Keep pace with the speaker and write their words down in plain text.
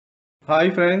Hi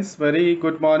friends, very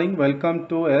good morning. Welcome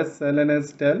to SLNS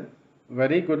Tell.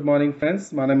 Very good morning friends.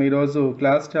 మనం ఈరోజు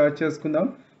class start చేసుకుందాం.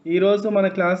 ఈరోజు మన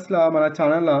క్లాస్లో మన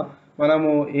ఛానల్లో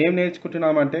మనము ఏం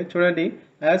నేర్చుకుంటున్నామంటే చూడండి,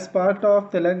 as part of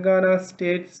Telangana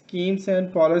state schemes and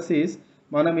policies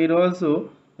మనం ఈరోజు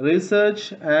research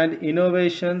and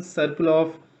innovation circle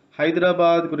of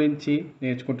Hyderabad గురించి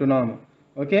నేర్చుకుంటున్నాము.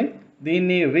 ఓకే,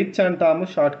 దీన్ని రిచ్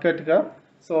అంటాము షార్ట్కట్గా.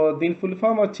 సో దీని ఫుల్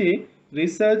ఫామ్ వచ్చి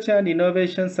research and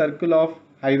innovation circle of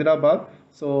Hyderabad.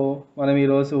 So మనం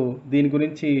ఈరోజు దీని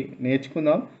గురించి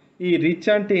నేర్చుకుందాం. ఈ రిచ్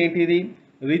అంటే ఏంటిది,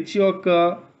 రిచ్ యొక్క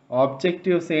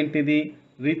ఆబ్జెక్టివ్స్ ఏంటిది,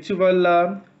 రిచ్ వల్ల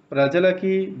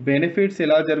ప్రజలకి బెనిఫిట్స్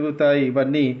ఎలా జరుగుతాయి,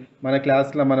 ఇవన్నీ మన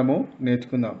క్లాస్లో మనము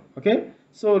నేర్చుకుందాం. ఓకే,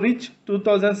 సో రిచ్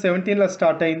 2017లో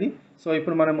స్టార్ట్ అయింది. సో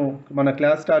ఇప్పుడు మనము మన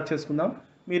క్లాస్ స్టార్ట్ చేసుకుందాం.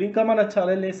 మీరు ఇంకా మన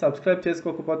ఛానల్ని సబ్స్క్రైబ్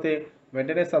చేసుకోకపోతే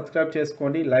వెంటనే సబ్స్క్రైబ్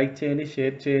చేసుకోండి, లైక్ చేయండి,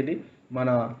 షేర్ చేయండి, మన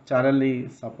ఛానల్ని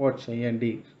సపోర్ట్ చేయండి.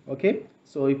 ఓకే,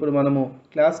 సో ఇప్పుడు మనము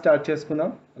క్లాస్ స్టార్ట్ చేసుకుందాం.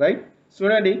 రైట్,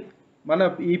 చూడండి, మన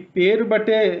ఈ పేరు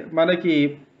బట్టే మనకి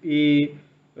ఈ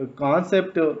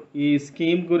కాన్సెప్ట్, ఈ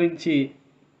స్కీమ్ గురించి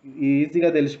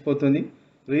ఈజీగా తెలిసిపోతుంది.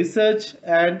 Research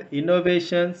and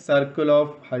innovation circle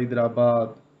of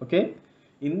Hyderabad. Okay,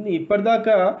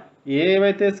 ఇప్పటిదాకా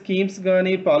ఏవైతే స్కీమ్స్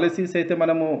కానీ పాలసీస్ అయితే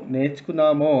మనము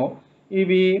నేర్చుకున్నామో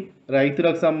ఇవి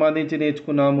రైతులకు సంబంధించి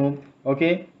నేర్చుకున్నాము. ఓకే,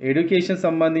 ఎడ్యుకేషన్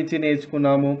సంబంధించి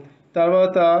నేర్చుకున్నాము,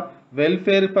 తర్వాత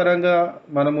వెల్ఫేర్ పరంగా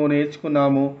మనము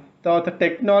నేర్చుకున్నాము, తర్వాత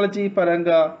టెక్నాలజీ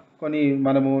పరంగా కొన్ని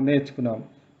మనము నేర్చుకున్నాము.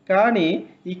 కానీ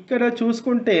ఇక్కడ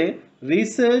చూసుకుంటే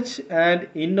research and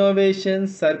innovation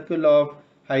circle of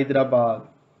Hyderabad.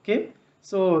 Okay,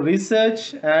 so research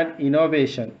and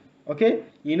innovation. Okay,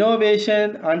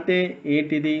 innovation అంటే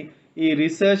ఏంటిది, ఈ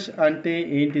రీసెర్చ్ అంటే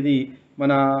ఏంటిది,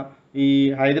 మన ఈ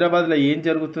హైదరాబాద్లో ఏం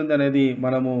జరుగుతుంది అనేది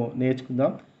మనము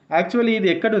నేర్చుకుందాం. యాక్చువల్లీ ఇది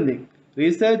ఎక్కడుంది,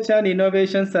 research and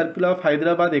innovation circle of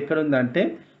Hyderabad ఎక్కడుందంటే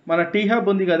మన టీ హబ్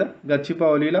ఉంది కదా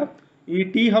గచ్చిబౌలిలో, ఈ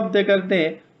టీ హబ్ దగ్గరనే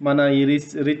మన ఈ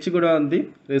రిచ్ కూడా ఉంది,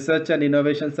 research and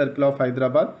innovation circle of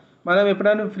Hyderabad. మనం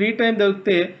ఎప్పుడైనా ఫ్రీ టైం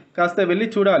దొరికితే కాస్త వెళ్ళి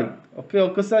చూడాలి. ఓకే,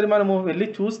 ఒక్కసారి మనము వెళ్ళి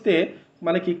చూస్తే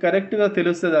మనకి కరెక్ట్గా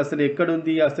తెలుస్తుంది అసలు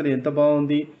ఎక్కడుంది, అసలు ఎంత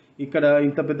బాగుంది, ఇక్కడ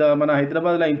ఇంత పెద్ద మన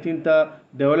హైదరాబాద్లో ఇంత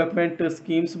డెవలప్మెంట్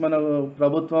స్కీమ్స్ మన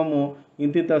ప్రభుత్వము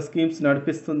ఇంత స్కీమ్స్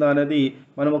నడిపిస్తుందా అనేది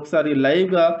మనం ఒకసారి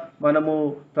లైవ్గా మనము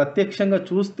ప్రత్యక్షంగా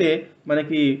చూస్తే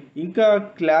మనకి ఇంకా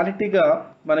క్లారిటీగా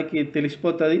మనకి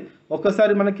తెలిసిపోతుంది.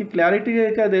 ఒకసారి మనకి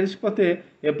క్లారిటీగా తెలిసిపోతే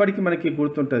ఎప్పటికీ మనకి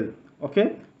గుర్తుంటుంది. ఓకే,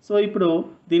 సో ఇప్పుడు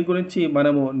దీని గురించి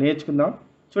మనము నేర్చుకుందాం.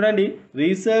 చూడండి,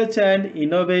 research and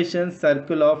innovation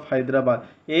circle of Hyderabad.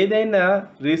 ఏదైనా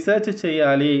రీసెర్చ్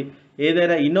చేయాలి,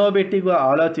 ఏదైనా ఇన్నోవేటివ్గా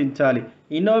ఆలోచించాలి.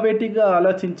 ఇన్నోవేటివ్గా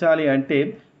ఆలోచించాలి అంటే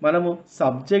మనము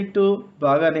సబ్జెక్టు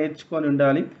బాగా నేర్చుకొని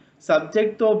ఉండాలి.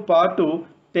 సబ్జెక్ట్తో పాటు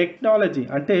టెక్నాలజీ,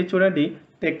 అంటే చూడండి,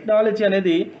 టెక్నాలజీ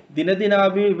అనేది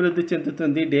దినదినాభివృద్ధి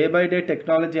చెందుతుంది. డే బై డే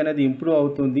టెక్నాలజీ అనేది ఇంప్రూవ్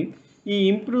అవుతుంది. ఈ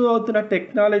ఇంప్రూవ్ అవుతున్న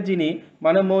టెక్నాలజీని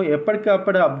మనము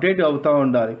ఎప్పటికప్పుడు అప్డేట్ అవుతూ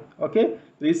ఉండాలి. ఓకే,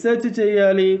 రీసెర్చ్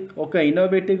చేయాలి, ఒక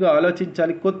ఇన్నోవేటివ్గా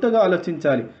ఆలోచించాలి, కొత్తగా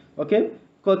ఆలోచించాలి. ఓకే,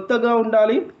 కొత్తగా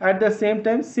ఉండాలి, అట్ ద సేమ్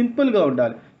టైం సింపుల్గా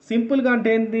ఉండాలి. సింపుల్గా అంటే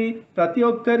ఏంటి, ప్రతి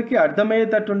ఒక్కరికి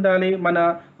అర్థమయ్యేటట్టు ఉండాలి. మన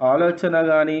ఆలోచన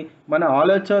కానీ మన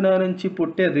ఆలోచన నుంచి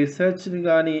పుట్టే రీసెర్చ్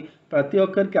కానీ ప్రతి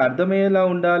ఒక్కరికి అర్థమయ్యేలా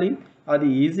ఉండాలి, అది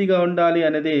ఈజీగా ఉండాలి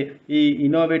అనేది ఈ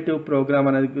ఇన్నోవేటివ్ ప్రోగ్రామ్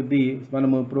అనేది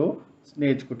మనము ఇప్పుడు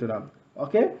నేర్చుకుంటున్నాం.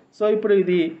 ఓకే, సో ఇప్పుడు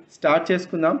ఇది స్టార్ట్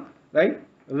చేసుకుందాం. Right,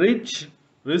 rich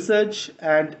research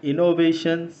and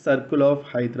innovation circle of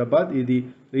Hyderabad, ఇది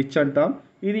రిచ్ అంటాం.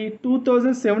 ఇది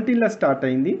 2017లో స్టార్ట్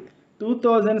అయింది.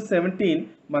 2017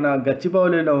 మన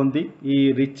గచ్చిబౌలిలో ఉంది ఈ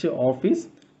rich office.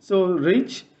 So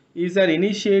rich is an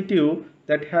initiative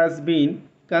that has been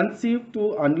conceived to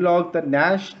unlock the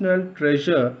national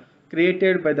treasure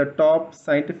created by the top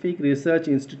scientific research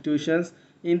institutions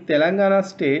in Telangana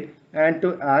state and to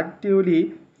actively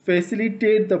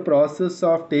facilitate the process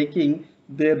of taking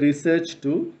their research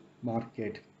to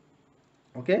market.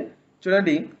 Okay,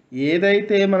 చూడండి,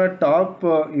 ఏదైతే మన top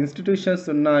institutions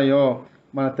ఉన్నాయో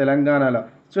మన తెలంగాణలో,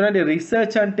 చూడండి,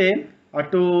 research అంటే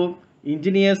అటు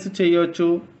engineers చేయొచ్చు,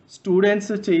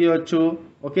 స్టూడెంట్స్ చేయొచ్చు.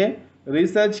 ఓకే,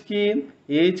 రీసెర్చ్కి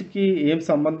ఏజ్కి ఏం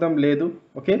సంబంధం లేదు.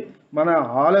 ఓకే, మన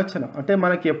ఆలోచన అంటే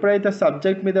మనకి ఎప్పుడైతే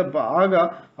సబ్జెక్ట్ మీద బాగా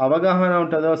అవగాహన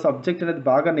ఉంటుందో, సబ్జెక్ట్ అనేది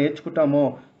బాగా నేర్చుకుంటామో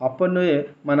అప్పటి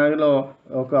మనలో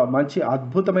ఒక మంచి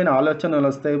అద్భుతమైన ఆలోచనలు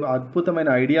వస్తాయి, అద్భుతమైన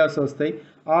ఐడియాస్ వస్తాయి.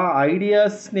 ఆ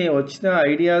వచ్చిన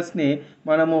ఐడియాస్ని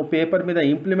మనము పేపర్ మీద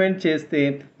ఇంప్లిమెంట్ చేస్తే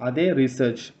అదే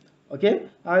రీసెర్చ్. ఓకే,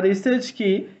 ఆ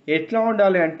రీసెర్చ్కి ఎట్లా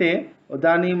ఉండాలి అంటే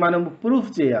దాన్ని మనం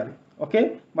ప్రూఫ్ చేయాలి. ఓకే,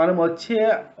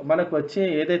 మనకు వచ్చే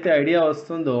ఏదైతే ఐడియా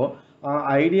వస్తుందో ఆ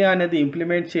ఐడియా అనేది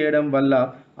ఇంప్లిమెంట్ చేయడం వల్ల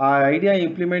ఆ ఐడియా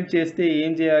ఇంప్లిమెంట్ చేస్తే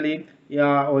ఏం చేయాలి,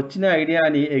 వచ్చిన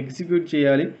ఐడియాని ఎగ్జిక్యూట్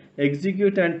చేయాలి.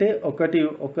 ఎగ్జిక్యూట్ అంటే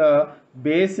ఒక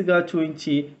బేస్గా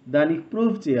చూపించి దానికి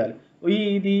ప్రూఫ్ చేయాలి.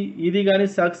 ఇది ఇది కానీ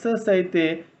సక్సెస్ అయితే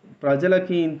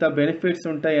ప్రజలకి ఇంత బెనిఫిట్స్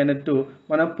ఉంటాయి అన్నట్టు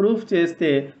మనం ప్రూఫ్ చేస్తే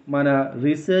మన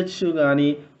రీసెర్చ్ కానీ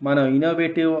మన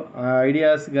ఇన్నోవేటివ్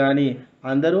ఐడియాస్ కానీ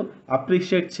అందరూ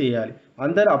అప్రిషియేట్ చేయాలి.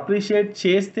 అందరూ అప్రిషియేట్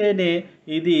చేస్తేనే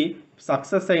ఇది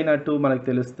సక్సెస్ అయినట్టు మనకు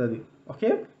తెలుస్తుంది.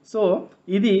 ఓకే, సో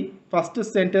ఇది ఫస్ట్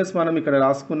సెంటెన్స్ మనం ఇక్కడ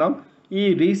రాసుకున్నాం. ఈ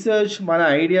రీసెర్చ్ మన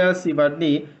ఐడియాస్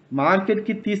ఇవన్నీ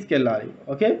మార్కెట్కి తీసుకెళ్ళాలి.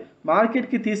 ఓకే,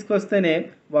 మార్కెట్కి తీసుకొస్తేనే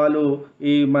వాళ్ళు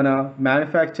ఈ మన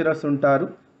మ్యానుఫ్యాక్చరర్స్ ఉంటారు.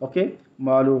 ఓకే,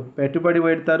 వాళ్ళు పెట్టుబడి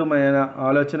పెడతారు మన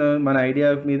ఆలోచన మన ఐడియా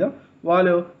మీద.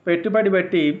 వాళ్ళు పెట్టుబడి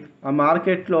పెట్టి ఆ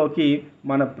మార్కెట్లోకి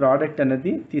మన ప్రోడక్ట్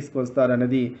అనేది తీసుకొస్తారు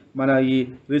అనేది మన ఈ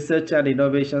research and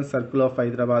innovation circle of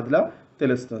హైదరాబాద్లో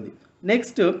తెలుస్తుంది.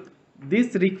 Next,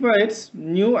 this requires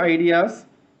new ideas,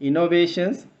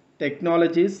 innovations,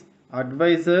 technologies,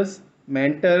 advisors,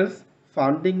 mentors,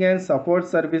 funding and support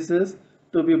services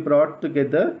to be brought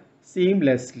together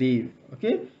seamlessly.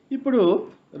 Okay, ఇప్పుడు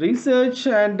రీసెర్చ్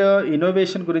అండ్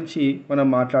ఇన్నోవేషన్ గురించి మనం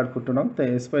మాట్లాడుకుంటున్నాం,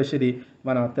 ఎస్పెషలీ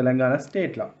మన తెలంగాణ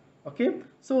స్టేట్లో. ఓకే,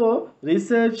 సో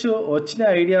రీసెర్చ్ వచ్చిన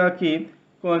ఐడియాకి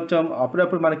కొంచెం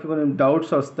అప్పుడప్పుడు మనకి కొంచెం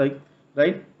డౌట్స్ వస్తాయి,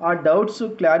 రైట్? ఆ డౌట్స్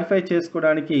క్లారిఫై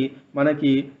చేసుకోవడానికి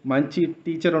మనకి మంచి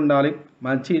టీచర్ ఉండాలి.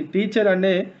 మంచి టీచర్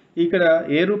అనే ఇక్కడ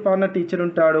ఏ రూపాన టీచర్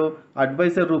ఉంటాడు,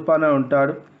 అడ్వైజర్ రూపాన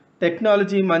ఉంటాడు.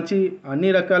 టెక్నాలజీ మంచి అన్ని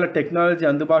రకాల టెక్నాలజీ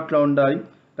అందుబాటులో ఉండాలి,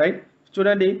 రైట్?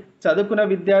 చూడండి, చదువుకున్న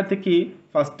విద్యార్థికి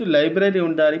ఫస్ట్ లైబ్రరీ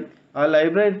ఉండాలి. ఆ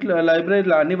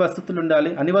లైబ్రరీలో అన్ని వసతులు ఉండాలి.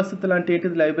 అన్ని వసతులు అంటే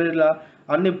ఏంటిది? లైబ్రరీలో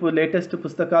అన్ని లేటెస్ట్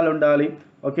పుస్తకాలు ఉండాలి.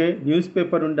 ఓకే, న్యూస్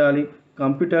పేపర్ ఉండాలి,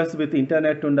 కంప్యూటర్స్ విత్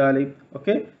ఇంటర్నెట్ ఉండాలి.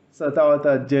 ఓకే, తర్వాత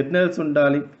జర్నల్స్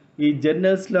ఉండాలి. ఈ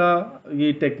జర్నల్స్లో ఈ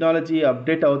టెక్నాలజీ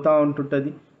అప్డేట్ అవుతూ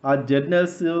ఉంటుంటుంది. ఆ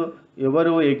జర్నల్స్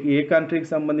ఎవరు ఏ కంట్రీకి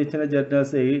సంబంధించిన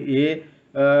జర్నల్స్, ఏ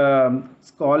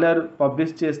స్కాలర్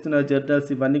పబ్లిష్ చేస్తున్న జర్నల్స్,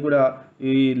 ఇవన్నీ కూడా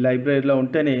ఈ లైబ్రరీలో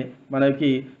ఉంటేనే మనకి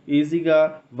ఈజీగా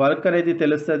వర్క్ అనేది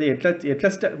తెలుస్తుంది.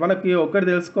 మనకి ఒక్కటి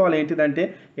తెలుసుకోవాలి ఏంటిదంటే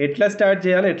ఎట్లా స్టార్ట్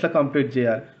చేయాలి, ఎట్లా కంప్లీట్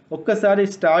చేయాలి. ఒక్కసారి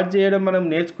స్టార్ట్ చేయడం మనం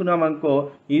నేర్చుకున్నాం అనుకో,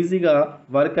 ఈజీగా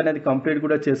వర్క్ అనేది కంప్లీట్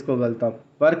కూడా చేసుకోగలుగుతాం.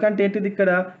 వర్క్ అంటే ఏంటిది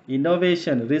ఇక్కడ?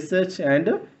 Innovation, research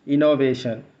and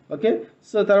innovation. Okay,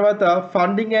 so తర్వాత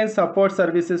ఫండింగ్ అండ్ సపోర్ట్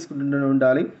సర్వీసెస్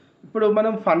ఉండాలి. ఇప్పుడు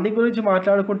మనం ఫండింగ్ గురించి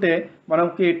మాట్లాడుకుంటే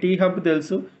మనకి టీ హబ్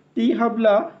తెలుసు. టీ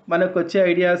హబ్లో మనకు వచ్చే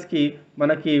ఐడియాస్కి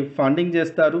మనకి ఫండింగ్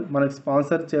చేస్తారు, మనకు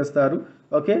స్పాన్సర్ చేస్తారు.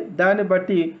 ఓకే, దాన్ని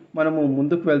బట్టి మనము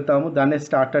ముందుకు వెళ్తాము, దాన్నే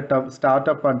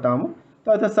స్టార్టప్ అంటాము.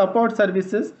 తర్వాత support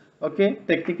services, okay,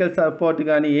 technical support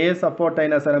కానీ ఏ సపోర్ట్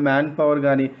అయినా సరే, మ్యాన్ పవర్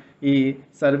కానీ ఈ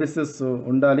సర్వీసెస్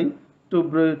ఉండాలి.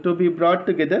 To be brought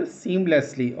together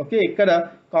seamlessly. Okay, ఇక్కడ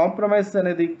కాంప్రమైజ్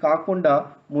అనేది కాకుండా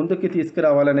ముందుకి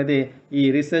తీసుకురావాలనేది ఈ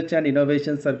research and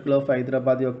innovation circle of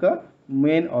Hyderabad యొక్క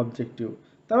మెయిన్ ఆబ్జెక్టివ్.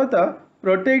 తర్వాత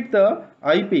protect the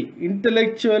IP,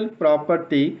 intellectual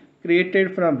property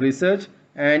created from research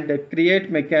and create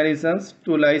mechanisms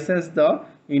to licence the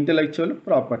intellectual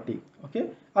property. Okay,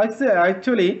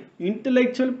 actually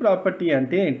intellectual property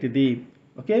అంటే ఏంటిది?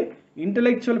 Okay,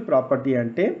 intellectual property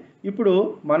అంటే ఇప్పుడు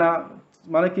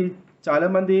మనకి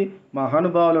చాలామంది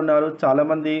మహానుభావులు ఉన్నారు,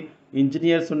 చాలామంది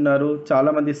ఇంజనీర్స్ ఉన్నారు,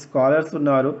 చాలామంది స్కాలర్స్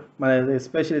ఉన్నారు. మన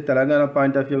ఎస్పెషల్లీ తెలంగాణ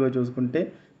పాయింట్ ఆఫ్ వ్యూగా చూసుకుంటే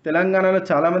తెలంగాణలో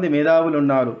చాలామంది మేధావులు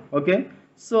ఉన్నారు. ఓకే,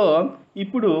 సో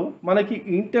ఇప్పుడు మనకి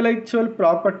ఇంటలెక్చువల్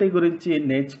ప్రాపర్టీ గురించి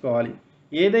నేర్చుకోవాలి.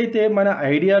 ఏదైతే మన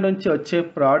ఐడియా నుంచి వచ్చే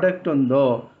ప్రోడక్ట్ ఉందో,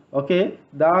 ఓకే,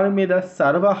 దాని మీద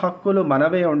సర్వ హక్కులు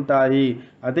మనవే ఉంటాయి.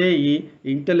 అదే ఈ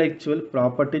ఇంటలెక్చువల్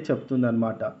ప్రాపర్టీ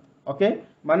చెప్తుందన్నమాట. ఓకే,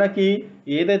 మనకి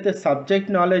ఏదైతే సబ్జెక్ట్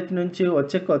నాలెడ్జ్ నుంచి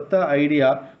వచ్చే కొత్త ఐడియా,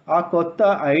 ఆ కొత్త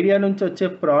ఐడియా నుంచి వచ్చే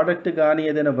ప్రోడక్ట్ కానీ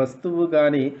ఏదైనా వస్తువు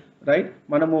కానీ, రైట్,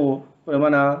 మనము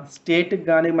మన స్టేట్కి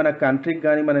కానీ మన కంట్రీకి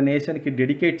కానీ మన నేషన్కి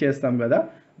డెడికేట్ చేస్తాం కదా,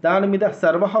 దాని మీద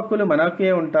సర్వ హక్కులు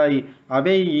మనకే ఉంటాయి.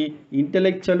 అవే ఈ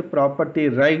ఇంటలెక్చువల్ ప్రాపర్టీ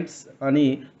రైట్స్ అని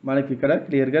మనకి ఇక్కడ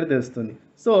క్లియర్గా తెలుస్తుంది.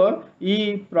 సో ఈ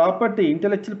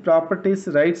ఇంటలెక్చువల్ ప్రాపర్టీస్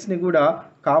రైట్స్ని కూడా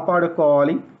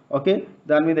కాపాడుకోవాలి. ఓకే,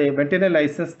 దాని మీద వెంటనే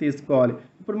లైసెన్స్ తీసుకోవాలి.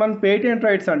 ఇప్పుడు మనం పేటెంట్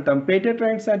రైట్స్ అంటాం. పేటెంట్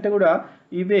రైట్స్ అంటే కూడా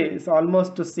ఇవే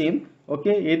ఆల్మోస్ట్ సేమ్.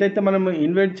 ఓకే, ఏదైతే మనం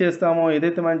ఇన్వెంట్ చేస్తామో,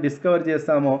 ఏదైతే మనం డిస్కవర్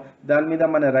చేస్తామో దాని మీద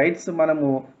మన రైట్స్ మనము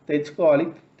తెచ్చుకోవాలి.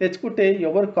 తెచ్చుకుంటే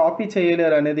ఎవరు కాపీ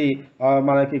చేయలేరు అనేది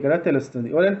మనకి ఇక్కడ తెలుస్తుంది.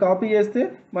 ఎవరైనా కాపీ చేస్తే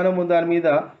మనము దాని మీద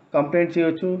కంప్లైంట్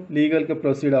చేయవచ్చు, లీగల్గా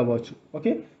ప్రొసీడ్ అవ్వచ్చు.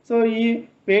 ఓకే, సో ఈ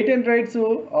పేటెంట్ రైట్స్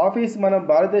ఆఫీస్ మన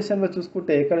భారతదేశంలో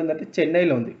చూసుకుంటే ఎక్కడ ఉందంటే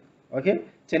చెన్నైలో ఉంది. ఓకే,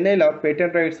 చెన్నైలో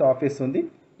పేటెంట్ రైట్స్ ఆఫీస్ ఉంది,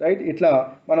 రైట్. ఇట్లా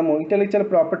మనము ఇంటెలెక్చువల్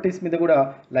ప్రాపర్టీస్ మీద కూడా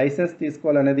లైసెన్స్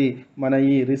తీసుకోవాలనేది మన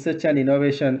ఈ research and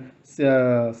innovation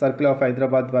circle of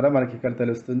Hyderabad ద్వారా మనకి ఇక్కడ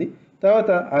తెలుస్తుంది.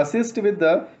 తర్వాత assist with the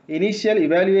initial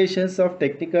evaluations of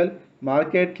technical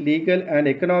market legal and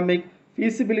economic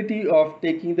ఫీసిబిలిటీ of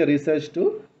taking the research to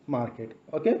market.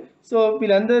 Okay, so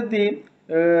వీళ్ళందరిది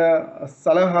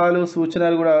సలహాలు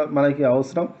సూచనలు కూడా మనకి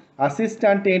అవసరం. అసిస్ట్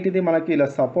అంటే ఏంటిది, మనకి ఇలా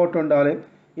సపోర్ట్ ఉండాలి.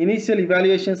 Initial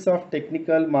evaluations of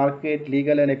technical market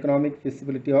legal and economic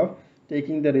ఫీసిబిలిటీ of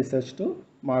taking the research to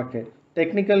market.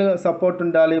 Technical support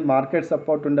ఉండాలి, మార్కెట్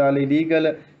సపోర్ట్ ఉండాలి, లీగల్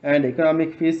అండ్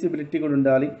ఎకనామిక్ ఫీసిబిలిటీ కూడా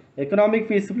ఉండాలి. ఎకనామిక్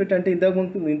ఫీసిబిలిటీ అంటే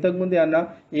ఇంతకుముందు అన్న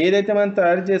ఏదైతే మనం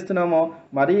తయారు చేస్తున్నామో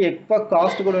మరీ ఎక్కువ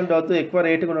కాస్ట్ కూడా ఉండవద్దు, ఎక్కువ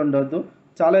రేటు కూడా ఉండవద్దు,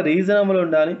 చాలా రీజనబుల్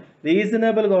ఉండాలి.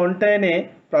 రీజనబుల్గా ఉంటేనే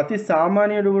ప్రతి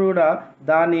సామాన్యుడు కూడా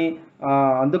దాన్ని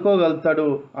అందుకోగలుగుతాడు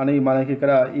అని మనకి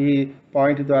ఇక్కడ ఈ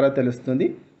పాయింట్ ద్వారా తెలుస్తుంది.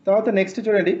 తర్వాత నెక్స్ట్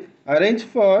చూడండి,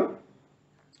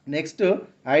 next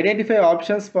identify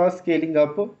options for scaling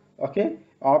up. Okay,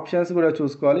 options కూడా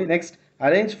చూసుకోవాలి. Next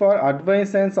arrange for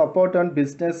advice and support on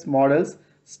business models,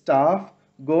 staff,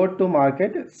 go to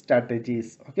market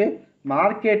strategies. Okay,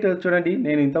 market చూడండి,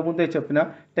 నేను ఇంతకుముందే చెప్పిన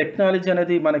టెక్నాలజీ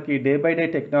అనేది మనకి day by day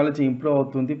technology improve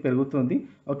అవుతుంది, పెరుగుతుంది.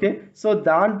 ఓకే, సో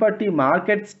దాన్ని బట్టి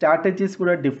మార్కెట్ స్ట్రాటజీస్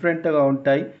కూడా డిఫరెంట్గా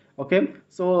ఉంటాయి. ఓకే,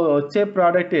 సో వచ్చే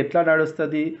ప్రోడక్ట్ ఎట్లా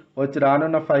నడుస్తుంది,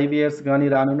 రానున్న 5 years కానీ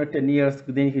రానున్న 10 years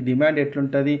దీనికి డిమాండ్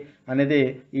ఎట్లుంటుంది అనేది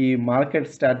ఈ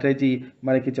మార్కెట్ స్ట్రాటజీ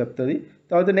మనకి చెప్తుంది.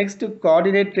 తర్వాత next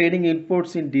coordinate trading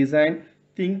inputs in design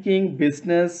thinking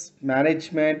business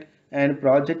management and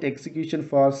project execution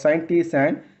for scientist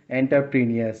and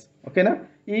entrepreneurs. ఓకేనా,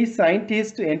 ఈ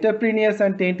సైంటిస్ట్ ఎంటర్ప్రీనియర్స్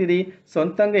అంటే ఏంటిది,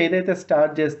 సొంతంగా ఏదైతే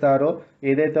స్టార్ట్ చేస్తారో,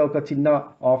 ఏదైతే ఒక చిన్న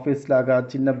ఆఫీస్ లాగా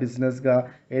చిన్న బిజినెస్గా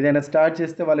ఏదైనా స్టార్ట్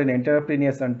చేస్తే వాళ్ళని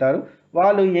ఎంటర్ప్రీనియర్స్ అంటారు.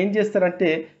 వాళ్ళు ఏం చేస్తారంటే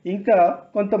ఇంకా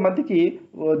కొంతమందికి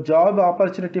జాబ్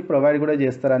ఆపర్చునిటీ ప్రొవైడ్ కూడా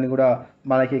చేస్తారని కూడా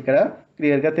మనకి ఇక్కడ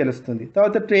క్లియర్గా తెలుస్తుంది.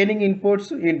 తర్వాత training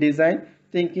inputs in design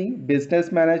thinking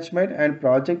business management and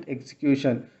project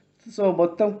execution. So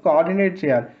మొత్తం కోఆర్డినేట్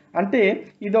చేయాలి అంటే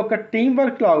ఇది ఒక టీం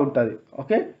వర్క్ లాగా ఉంటుంది.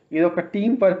 ఓకే, ఇది ఒక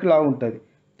టీం వర్క్ లాగా ఉంటుంది.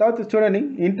 తర్వాత చూడండి,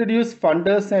 introduce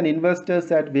funders and investors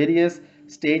at various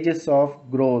stages of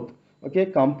growth. Okay,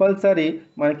 compulsory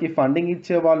మనకి ఫండింగ్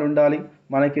ఇచ్చే వాళ్ళు ఉండాలి,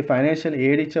 మనకి ఫైనాన్షియల్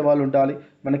ఎయిడ్ ఇచ్చే వాళ్ళు ఉండాలి,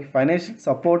 మనకి ఫైనాన్షియల్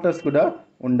సపోర్టర్స్ కూడా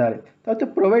ఉండాలి. తర్వాత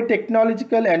provide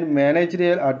technological and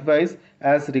managerial advice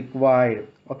as required.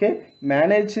 Okay,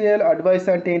 managerial advice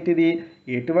అంటే ఏంటిది,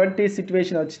 ఎటువంటి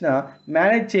సిచ్యువేషన్ వచ్చినా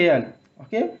మేనేజ్ చేయాలి.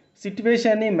 ఓకే,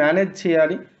 సిచ్యువేషన్ని మేనేజ్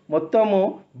చేయాలి, మొత్తము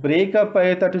బ్రేకప్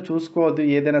అయ్యేటట్టు చూసుకోవద్దు.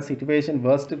 ఏదైనా సిచ్యువేషన్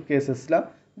వర్స్ట్ కేసెస్లో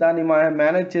దాన్ని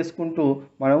మేనేజ్ చేసుకుంటూ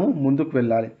మనము ముందుకు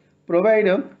వెళ్ళాలి. ప్రొవైడ్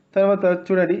తర్వాత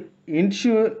చూడండి,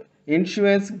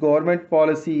 insurance government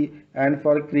policy and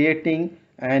for creating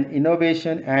and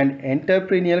innovation and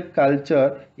entrepreneur culture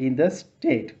in the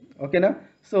state. ఓకేనా,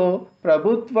 సో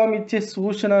ప్రభుత్వం ఇచ్చే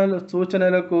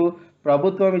సూచనలకు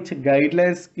ప్రభుత్వం ఇచ్చే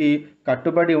గైడ్లైన్స్కి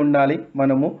కట్టుబడి ఉండాలి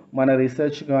మనము, మన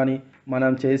రీసెర్చ్ కానీ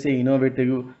మనం చేసే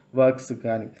ఇన్నోవేటివ్ వర్క్స్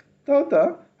కానీ. తర్వాత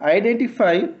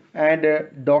identify and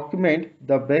document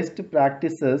the best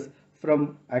practices from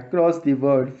across the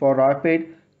world for rapid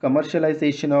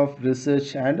commercialisation of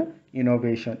research and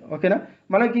innovation. ఓకేనా,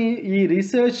 మనకి ఈ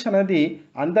రీసెర్చ్ అనేది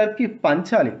అందరికీ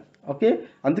పంచాలి. ఓకే,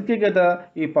 అందుకే కదా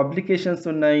ఈ పబ్లికేషన్స్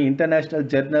ఉన్నాయి, ఇంటర్నేషనల్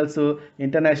జర్నల్స్,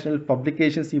 ఇంటర్నేషనల్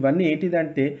పబ్లికేషన్స్. ఇవన్నీ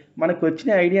ఏంటిదంటే మనకు వచ్చిన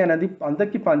ఐడియా అనేది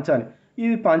అందరికీ పంచాలి.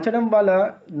 ఇది పంచడం వల్ల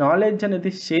నాలెడ్జ్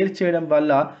అనేది షేర్ చేయడం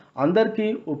వల్ల అందరికీ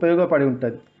ఉపయోగపడి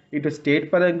ఉంటుంది. ఇటు స్టేట్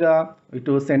పరంగా,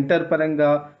 ఇటు సెంటర్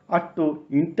పరంగా, అటు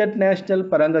ఇంటర్నేషనల్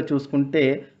పరంగా చూసుకుంటే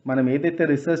మనం ఏదైతే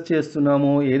రీసెర్చ్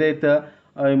చేస్తున్నామో, ఏదైతే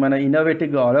మన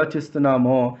ఇన్నోవేటివ్గా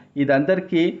ఆలోచిస్తున్నామో ఇది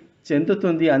అందరికీ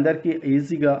చెందుతుంది, అందరికీ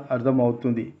ఈజీగా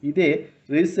అర్థమవుతుంది. ఇదే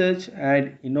research and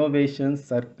innovation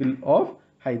circle of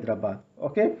Hyderabad.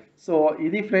 Okay, so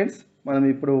ఇది ఫ్రెండ్స్ మనం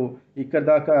ఇప్పుడు ఇక్కడ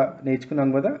దాకా నేర్చుకున్నాం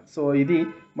కదా. సో ఇది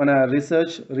మన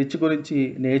రీసెర్చ్ రిచ్ గురించి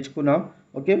నేర్చుకున్నాం.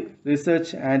 Okay,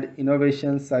 research and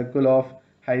innovation circle of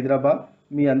Hyderabad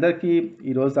మీ అందరికీ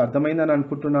ఈరోజు అర్థమైందని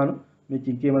అనుకుంటున్నాను. మీకు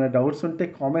ఇంకేమైనా డౌట్స్ ఉంటే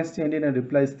కామెంట్స్ చేయండి, నేను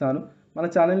రిప్లై ఇస్తాను. మన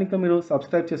ఛానల్ని ఇంకా మీరు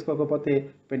సబ్స్క్రైబ్ చేసుకోకపోతే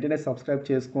వెంటనే సబ్స్క్రైబ్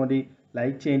చేసుకోండి,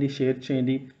 లైక్ చేయండి, షేర్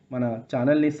చేయండి, మన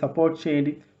ఛానల్ని సపోర్ట్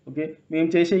చేయండి. ఓకే, మేము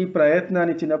చేసే ఈ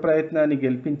చిన్న ప్రయత్నాన్ని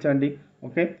గెలిపించండి.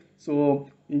 ఓకే, సో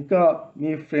ఇంకా మీ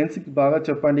ఫ్రెండ్స్కి బాగా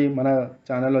చెప్పండి మన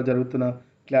ఛానల్లో జరుగుతున్న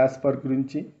క్లాస్ వర్క్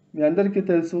గురించి. మీ అందరికీ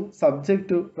తెలుసు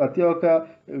సబ్జెక్టు ప్రతి ఒక్క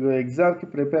ఎగ్జామ్కి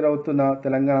ప్రిపేర్ అవుతున్న,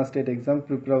 తెలంగాణ స్టేట్ ఎగ్జామ్కి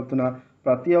ప్రిపేర్ అవుతున్న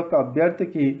ప్రతి ఒక్క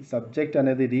అభ్యర్థికి సబ్జెక్ట్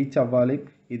అనేది రీచ్ అవ్వాలి.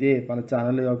 ఇదే మన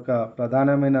ఛానల్ యొక్క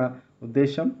ప్రధానమైన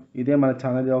ఉద్దేశం, ఇదే మన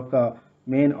ఛానల్ యొక్క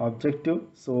మెయిన్ ఆబ్జెక్టివ్.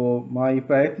 సో మా ఈ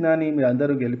ప్రయత్నాన్ని మీరు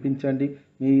అందరూ గెలిపించండి,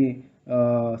 మీ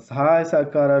సహాయ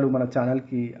సహకారాలు మన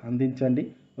ఛానల్కి అందించండి.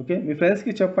 ఓకే, మీ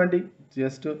ఫ్రెండ్స్కి చెప్పండి,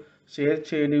 జస్ట్ షేర్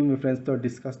చేయండి, మీ ఫ్రెండ్స్తో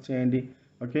డిస్కస్ చేయండి.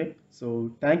 Okay, so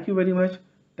thank you very much,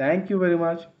 thank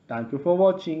you for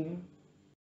watching.